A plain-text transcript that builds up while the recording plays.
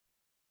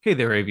Hey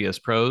there,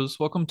 AVS pros.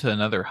 Welcome to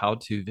another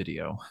how-to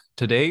video.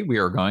 Today, we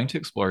are going to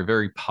explore a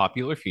very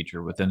popular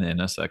feature within the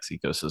NSX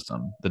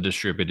ecosystem, the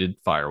distributed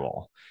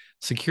firewall.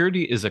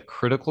 Security is a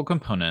critical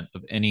component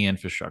of any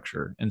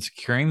infrastructure, and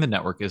securing the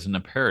network is an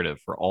imperative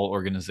for all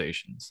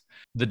organizations.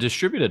 The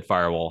distributed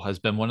firewall has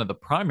been one of the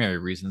primary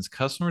reasons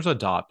customers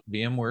adopt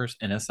VMware's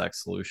NSX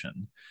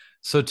solution.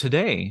 So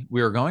today,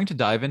 we are going to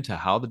dive into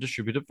how the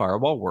distributed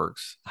firewall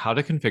works, how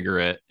to configure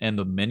it, and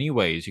the many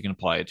ways you can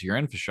apply it to your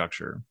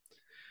infrastructure.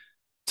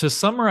 To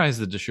summarize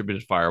the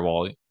distributed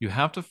firewall, you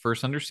have to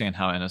first understand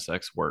how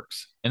NSX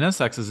works.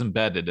 NSX is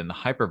embedded in the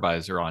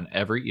hypervisor on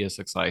every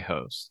ESXi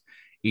host.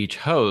 Each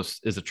host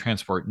is a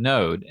transport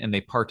node, and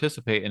they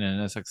participate in an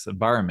NSX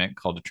environment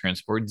called a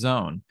transport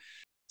zone.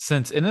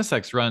 Since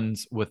NSX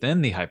runs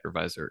within the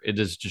hypervisor, it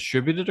is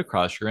distributed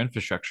across your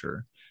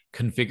infrastructure.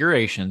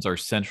 Configurations are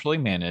centrally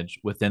managed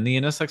within the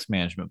NSX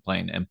management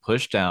plane and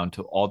pushed down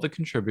to all the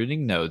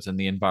contributing nodes in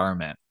the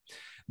environment.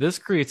 This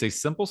creates a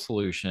simple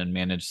solution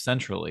managed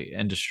centrally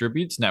and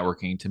distributes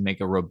networking to make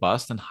a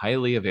robust and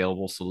highly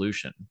available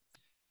solution.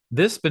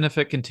 This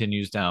benefit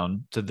continues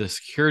down to the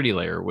security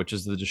layer, which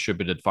is the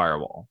distributed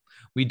firewall.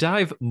 We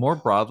dive more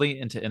broadly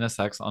into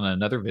NSX on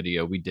another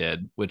video we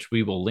did, which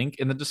we will link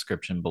in the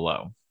description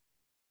below.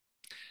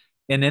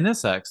 In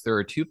NSX, there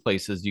are two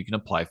places you can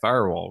apply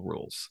firewall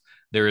rules.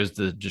 There is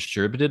the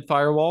distributed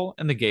firewall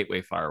and the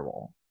gateway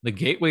firewall. The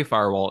gateway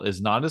firewall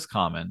is not as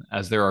common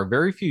as there are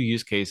very few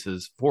use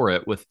cases for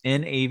it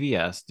within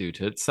AVS due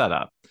to its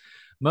setup.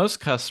 Most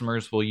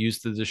customers will use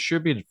the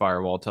distributed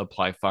firewall to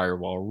apply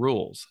firewall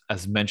rules.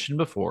 As mentioned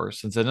before,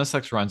 since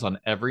NSX runs on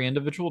every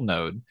individual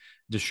node,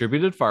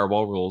 distributed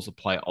firewall rules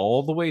apply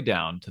all the way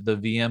down to the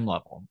VM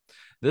level.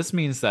 This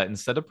means that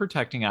instead of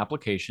protecting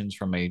applications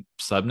from a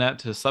subnet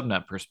to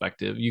subnet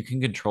perspective, you can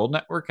control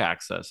network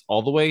access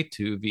all the way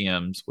to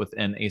VMs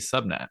within a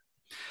subnet.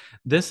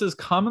 This is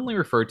commonly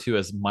referred to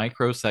as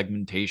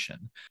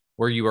micro-segmentation,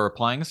 where you are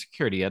applying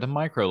security at a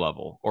micro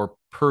level or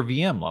per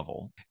VM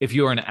level. If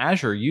you are an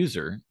Azure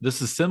user,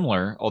 this is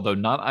similar, although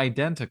not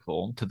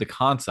identical, to the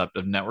concept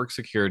of network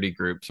security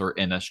groups or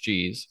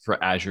NSGs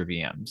for Azure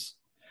VMs.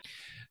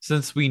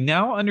 Since we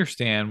now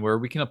understand where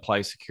we can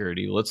apply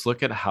security, let's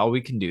look at how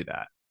we can do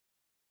that.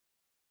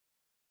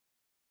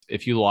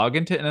 If you log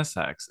into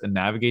NSX and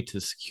navigate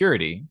to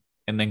security,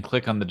 and then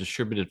click on the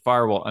distributed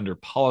firewall under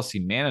policy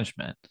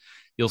management,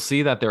 you'll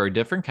see that there are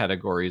different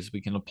categories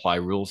we can apply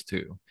rules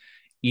to: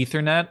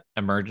 Ethernet,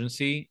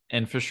 emergency,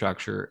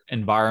 infrastructure,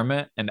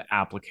 environment, and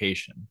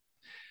application.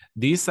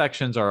 These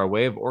sections are a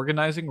way of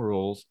organizing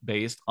rules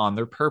based on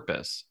their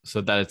purpose so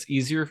that it's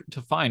easier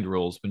to find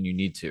rules when you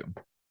need to.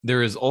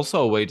 There is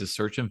also a way to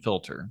search and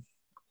filter.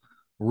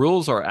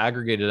 Rules are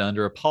aggregated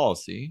under a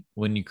policy.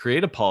 When you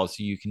create a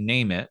policy, you can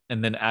name it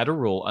and then add a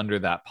rule under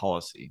that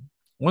policy.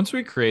 Once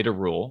we create a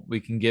rule, we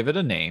can give it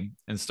a name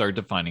and start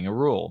defining a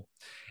rule.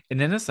 In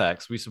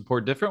NSX, we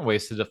support different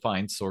ways to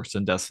define source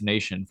and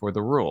destination for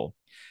the rule.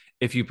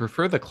 If you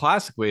prefer the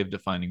classic way of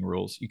defining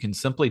rules, you can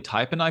simply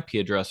type an IP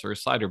address or a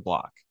CIDR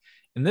block.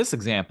 In this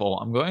example,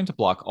 I'm going to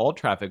block all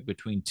traffic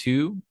between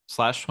 2/27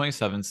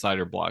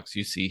 CIDR blocks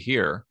you see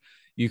here.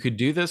 You could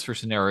do this for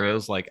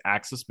scenarios like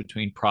access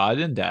between prod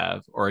and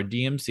dev or a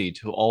DMZ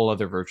to all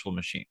other virtual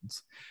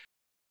machines.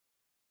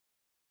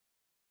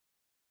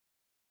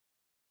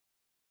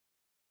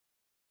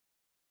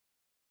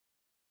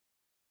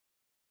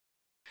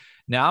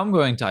 Now I'm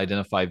going to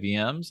identify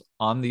VMs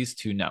on these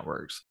two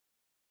networks.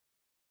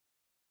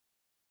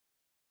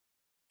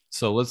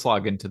 So let's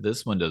log into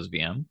this Windows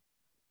VM.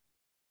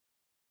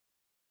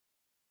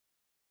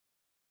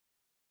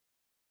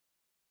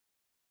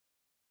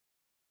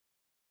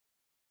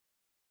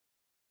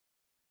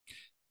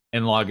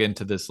 And log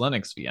into this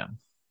Linux VM.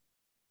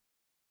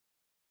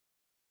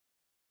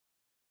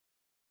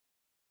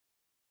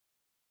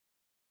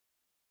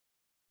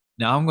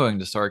 Now I'm going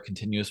to start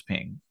continuous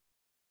ping.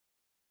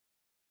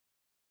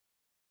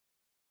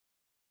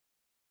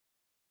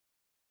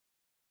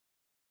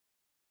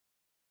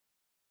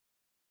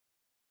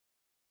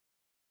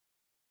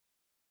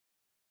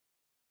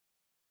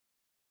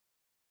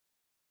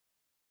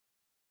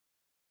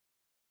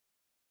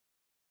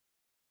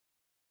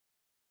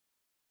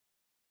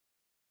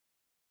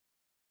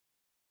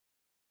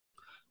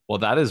 While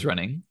that is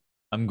running,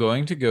 I'm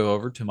going to go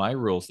over to my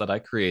rules that I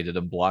created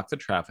and block the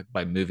traffic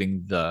by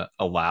moving the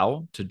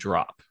allow to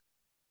drop.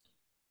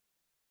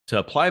 To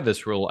apply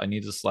this rule, I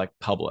need to select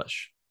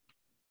publish.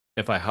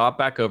 If I hop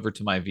back over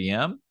to my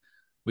VM,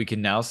 we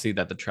can now see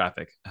that the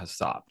traffic has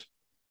stopped.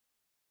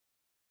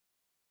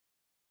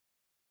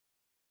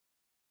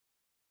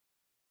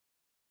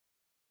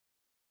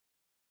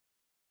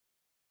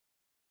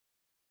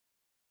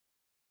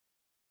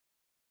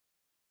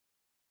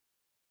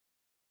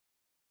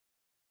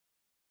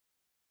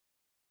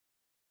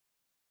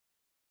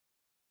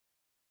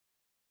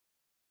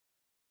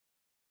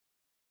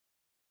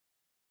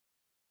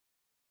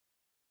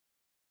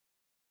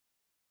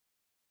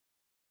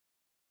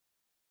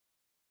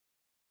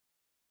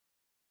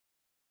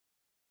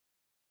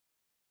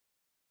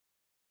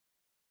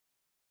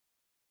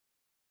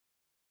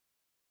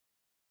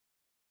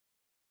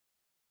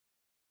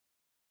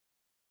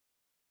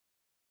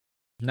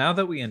 Now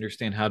that we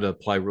understand how to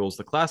apply rules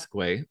the classic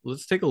way,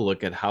 let's take a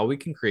look at how we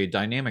can create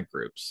dynamic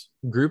groups.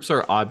 Groups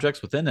are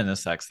objects within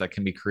NSX that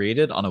can be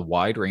created on a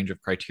wide range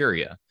of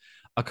criteria.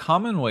 A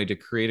common way to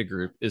create a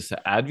group is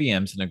to add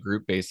VMs in a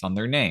group based on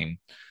their name.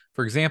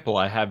 For example,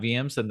 I have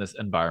VMs in this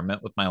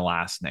environment with my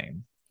last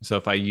name. So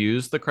if I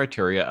use the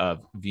criteria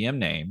of VM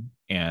name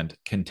and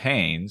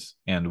contains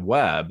and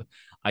web,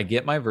 I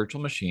get my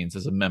virtual machines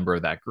as a member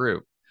of that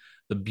group.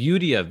 The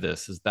beauty of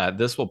this is that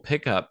this will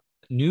pick up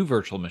new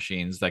virtual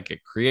machines that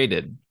get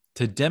created.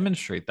 To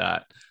demonstrate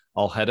that,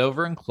 I'll head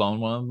over and clone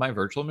one of my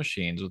virtual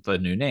machines with a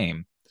new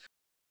name.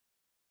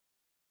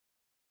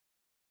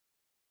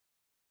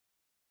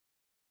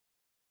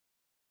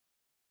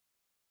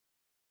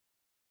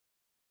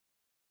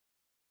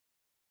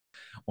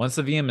 Once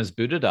the VM is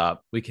booted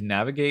up, we can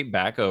navigate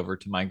back over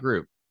to my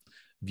group,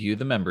 view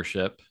the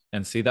membership,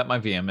 and see that my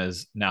VM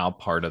is now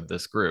part of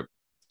this group.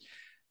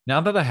 Now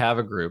that I have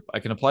a group, I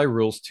can apply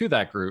rules to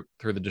that group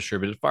through the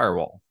distributed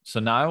firewall. So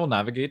now I will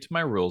navigate to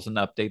my rules and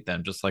update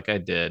them just like I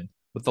did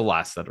with the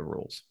last set of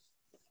rules.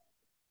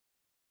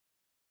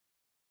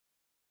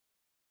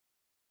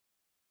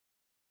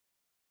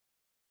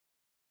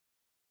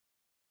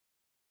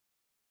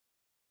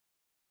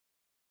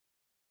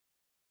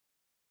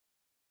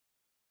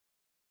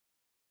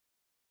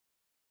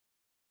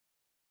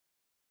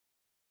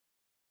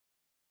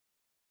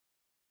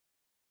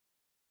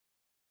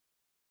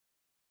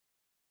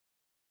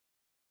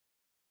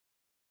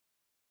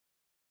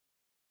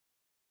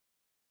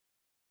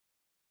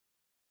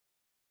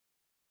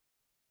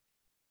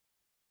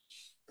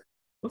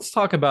 Let's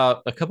talk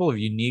about a couple of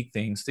unique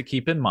things to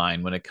keep in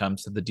mind when it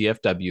comes to the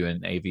DFW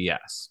and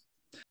AVS.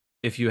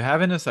 If you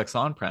have NSX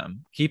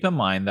on-prem, keep in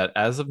mind that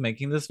as of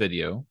making this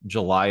video,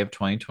 July of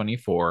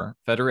 2024,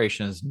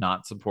 Federation is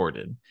not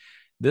supported.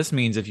 This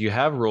means if you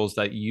have rules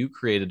that you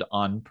created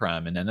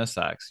on-prem in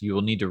NSX, you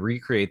will need to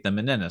recreate them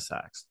in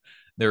NSX.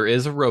 There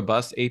is a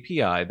robust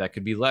API that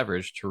could be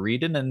leveraged to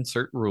read and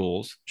insert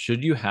rules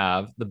should you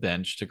have the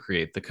bench to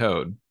create the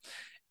code.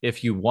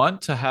 If you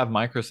want to have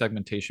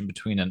microsegmentation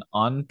between an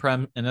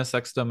on-prem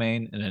NSX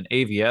domain and an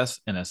AVS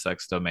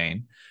NSX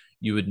domain,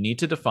 you would need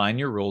to define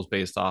your rules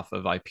based off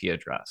of IP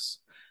address.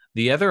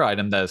 The other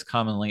item that is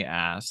commonly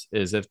asked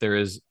is if there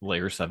is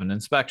layer 7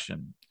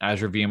 inspection.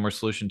 Azure VMware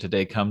Solution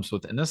today comes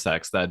with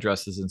NSX that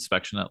addresses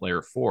inspection at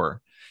layer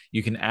 4.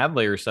 You can add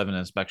layer 7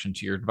 inspection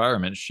to your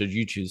environment should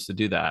you choose to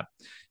do that.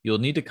 You'll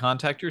need to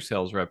contact your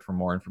sales rep for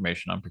more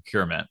information on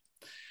procurement.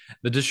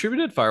 The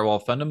distributed firewall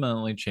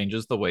fundamentally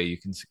changes the way you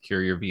can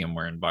secure your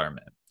VMware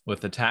environment.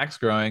 With attacks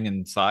growing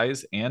in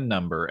size and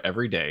number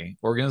every day,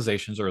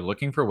 organizations are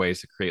looking for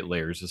ways to create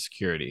layers of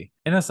security.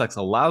 NSX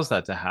allows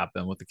that to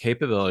happen with the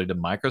capability to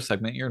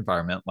microsegment your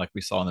environment like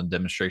we saw in the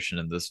demonstration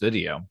in this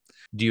video.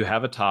 Do you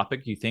have a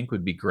topic you think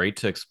would be great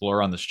to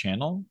explore on this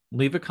channel?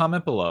 Leave a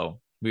comment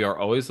below. We are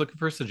always looking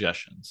for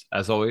suggestions.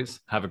 As always,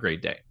 have a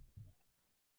great day.